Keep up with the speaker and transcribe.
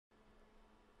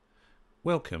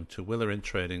Welcome to Willow in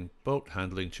Training Boat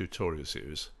Handling Tutorial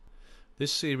Series.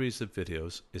 This series of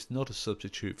videos is not a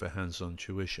substitute for hands-on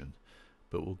tuition,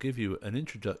 but will give you an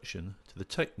introduction to the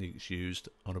techniques used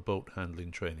on a boat handling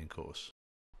training course.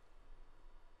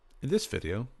 In this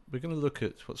video, we're going to look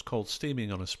at what's called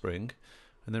steaming on a spring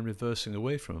and then reversing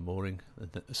away from a mooring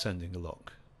and then ascending a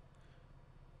lock.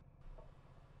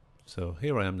 So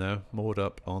here I am now, moored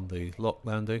up on the lock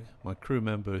landing. My crew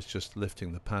member is just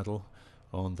lifting the paddle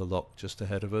on the lock just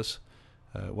ahead of us.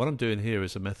 What I'm doing here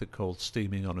is a method called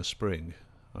steaming on a spring.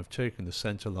 I've taken the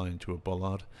center line to a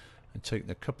bollard and taken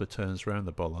a couple of turns around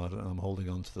the bollard, and I'm holding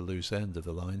on to the loose end of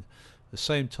the line. At the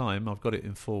same time, I've got it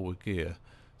in forward gear,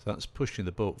 so that's pushing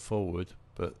the boat forward,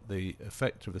 but the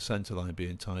effect of the center line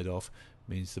being tied off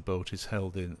means the boat is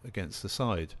held in against the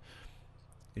side.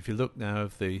 If you look now,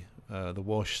 the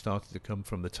wash started to come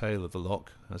from the tail of the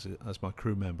lock as my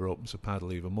crew member opens the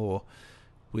paddle even more.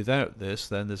 Without this,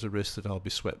 then there's a risk that I'll be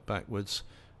swept backwards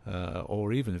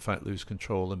or even in fact lose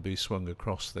control and be swung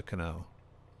across the canal.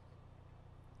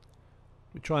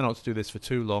 We try not to do this for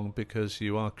too long because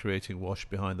you are creating wash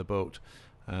behind the boat,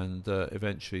 and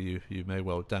eventually you may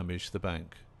well damage the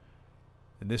bank.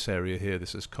 In this area here,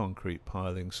 this is concrete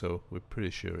piling, so we're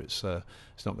pretty sure it's not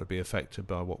going to be affected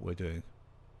by what we're doing.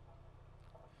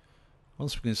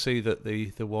 Once we can see that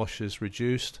the wash is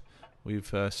reduced,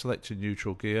 we've selected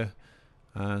neutral gear,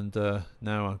 and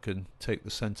now I can take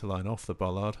the center line off the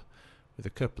bollard with a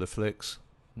couple of flicks.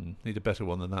 Need a better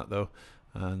one than that though,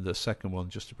 and a second one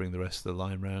just to bring the rest of the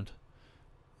line round.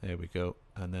 There we go,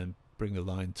 and then bring the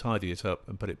line, tidy it up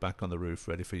and put it back on the roof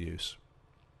ready for use.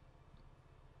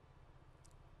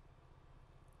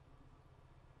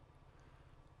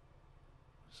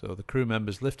 So the crew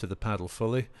member's lifted the paddle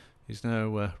fully. He's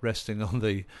now resting on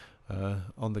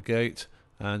the gate,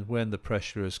 and when the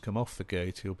pressure has come off the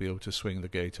gate, he'll be able to swing the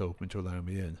gate open to allow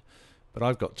me in. But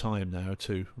I've got time now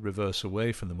to reverse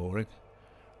away from the mooring.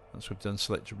 Once we've done,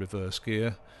 select reverse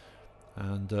gear,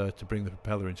 and to bring the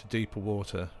propeller into deeper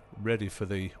water, ready for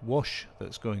the wash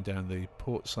that's going down the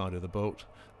port side of the boat,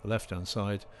 the left hand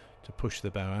side, to push the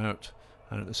bow out,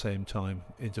 and at the same time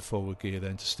into forward gear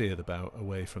then to steer the bow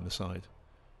away from the side.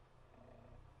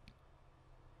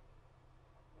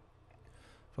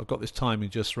 If I've got this timing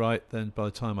just right, then by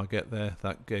the time I get there,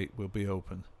 that gate will be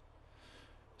open.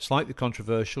 Slightly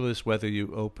controversial is whether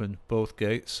you open both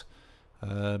gates.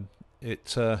 On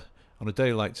a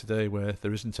day like today where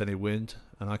there isn't any wind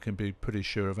and I can be pretty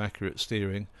sure of accurate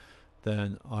steering,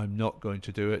 then I'm not going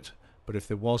to do it. But if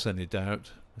there was any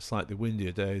doubt, a slightly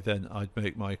windier day, then I'd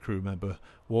make my crew member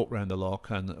walk round the lock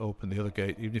and open the other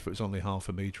gate, even if it was only half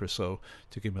a metre or so,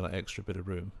 to give me that extra bit of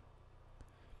room.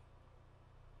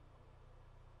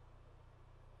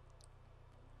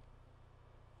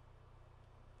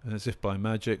 And as if by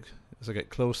magic, as I get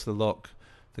close to the lock,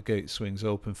 the gate swings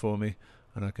open for me,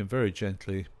 and I can very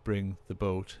gently bring the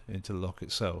boat into the lock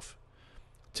itself.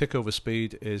 Tick over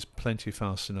speed is plenty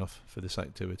fast enough for this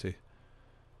activity.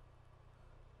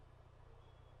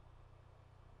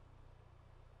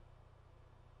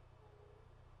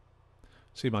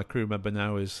 See, my crew member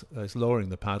now is lowering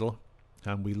the paddle,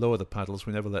 and we lower the paddles,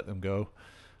 we never let them go.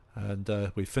 And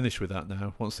we finish with that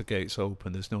now. Once the gate's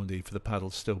open, there's no need for the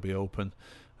paddle to still be open,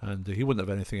 and he wouldn't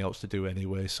have anything else to do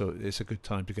anyway, so it's a good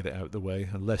time to get it out of the way,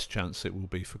 and less chance it will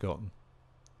be forgotten.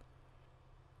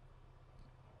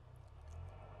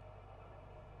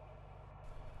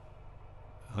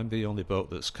 I'm the only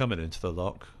boat that's coming into the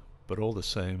lock, but all the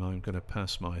same I'm going to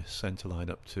pass my centre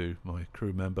line up to my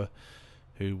crew member,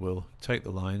 who will take the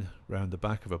line round the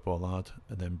back of a bollard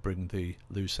and then bring the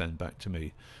loose end back to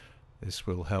me. This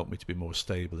will help me to be more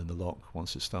stable in the lock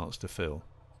once it starts to fill.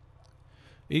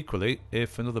 Equally,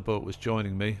 if another boat was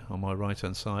joining me on my right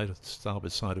hand side, the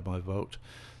starboard side of my boat,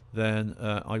 then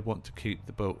I want to keep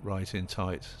the boat right in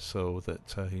tight so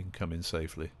that he can come in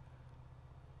safely.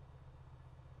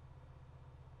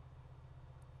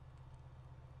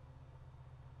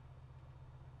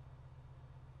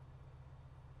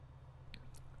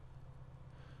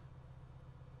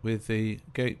 With the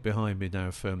gate behind me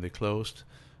now firmly closed,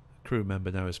 the crew member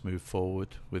now has moved forward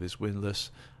with his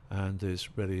windlass and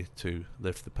is ready to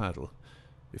lift the paddle.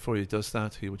 Before he does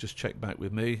that, he will just check back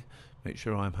with me, make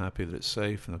sure I'm happy that it's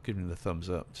safe, and I'll give him the thumbs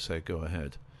up to say go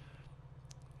ahead.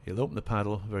 He'll open the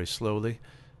paddle very slowly,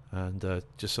 and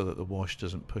just so that the wash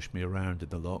doesn't push me around in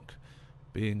the lock.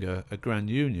 Being a Grand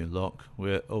Union lock,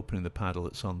 we're opening the paddle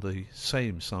that's on the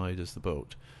same side as the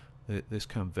boat. This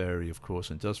can vary, of course,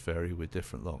 and does vary with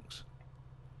different locks.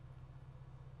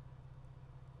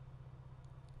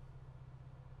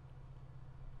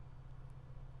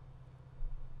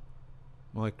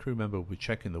 My crew member will be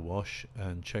checking the wash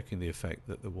and checking the effect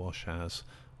that the wash has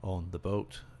on the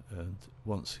boat, and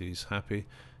once he's happy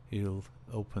he'll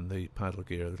open the paddle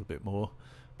gear a little bit more,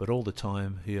 but all the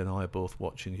time he and I are both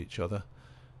watching each other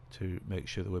to make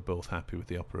sure that we're both happy with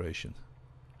the operation.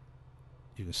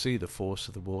 You can see the force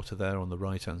of the water there on the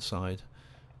right hand side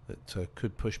that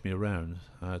could push me around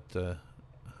had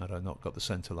I not got the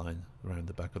centre line around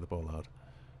the back of the bollard.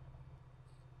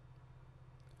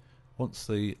 Once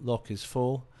the lock is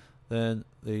full, then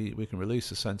we can release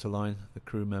the centre line, the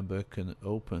crew member can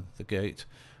open the gate.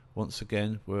 Once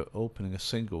again we're opening a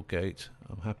single gate.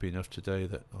 I'm happy enough today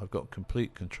that I've got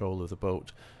complete control of the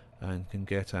boat and can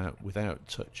get out without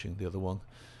touching the other one,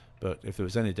 but if there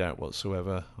was any doubt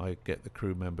whatsoever I get the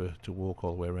crew member to walk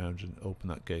all the way around and open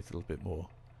that gate a little bit more.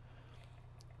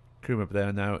 Crew member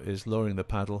there now is lowering the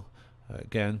paddle.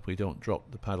 Again, we don't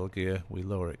drop the paddle gear, we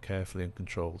lower it carefully and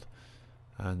controlled,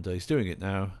 and he's doing it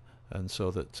now, and so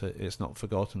that it's not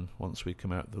forgotten once we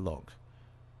come out of the lock.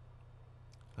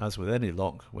 As with any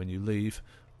lock, when you leave,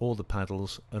 all the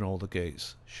paddles and all the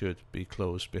gates should be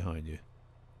closed behind you.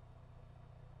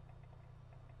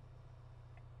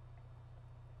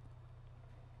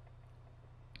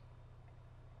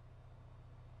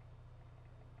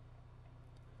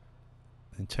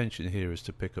 The intention here is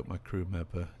to pick up my crew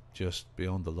member just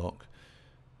beyond the lock,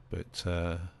 but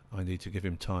I need to give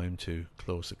him time to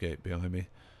close the gate behind me,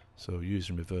 so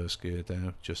using reverse gear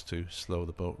down just to slow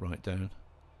the boat right down,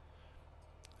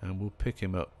 and we'll pick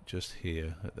him up just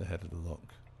here at the head of the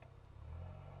lock.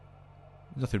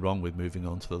 Nothing wrong with moving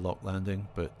on to the lock landing,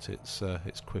 but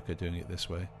it's quicker doing it this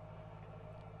way.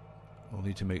 All I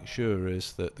need to make sure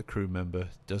is that the crew member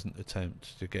doesn't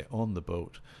attempt to get on the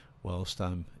boat whilst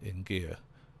I'm in gear,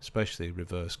 especially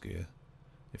reverse gear.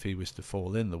 If he was to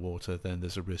fall in the water, then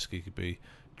there's a risk he could be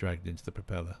dragged into the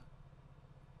propeller.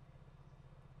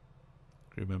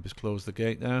 Crew members close the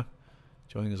gate now,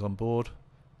 joining us on board,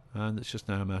 and it's just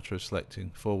now a matter of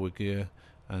selecting forward gear,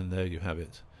 and there you have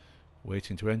it.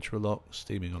 Waiting to enter a lock,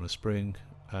 steaming on a spring,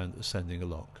 and ascending a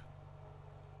lock.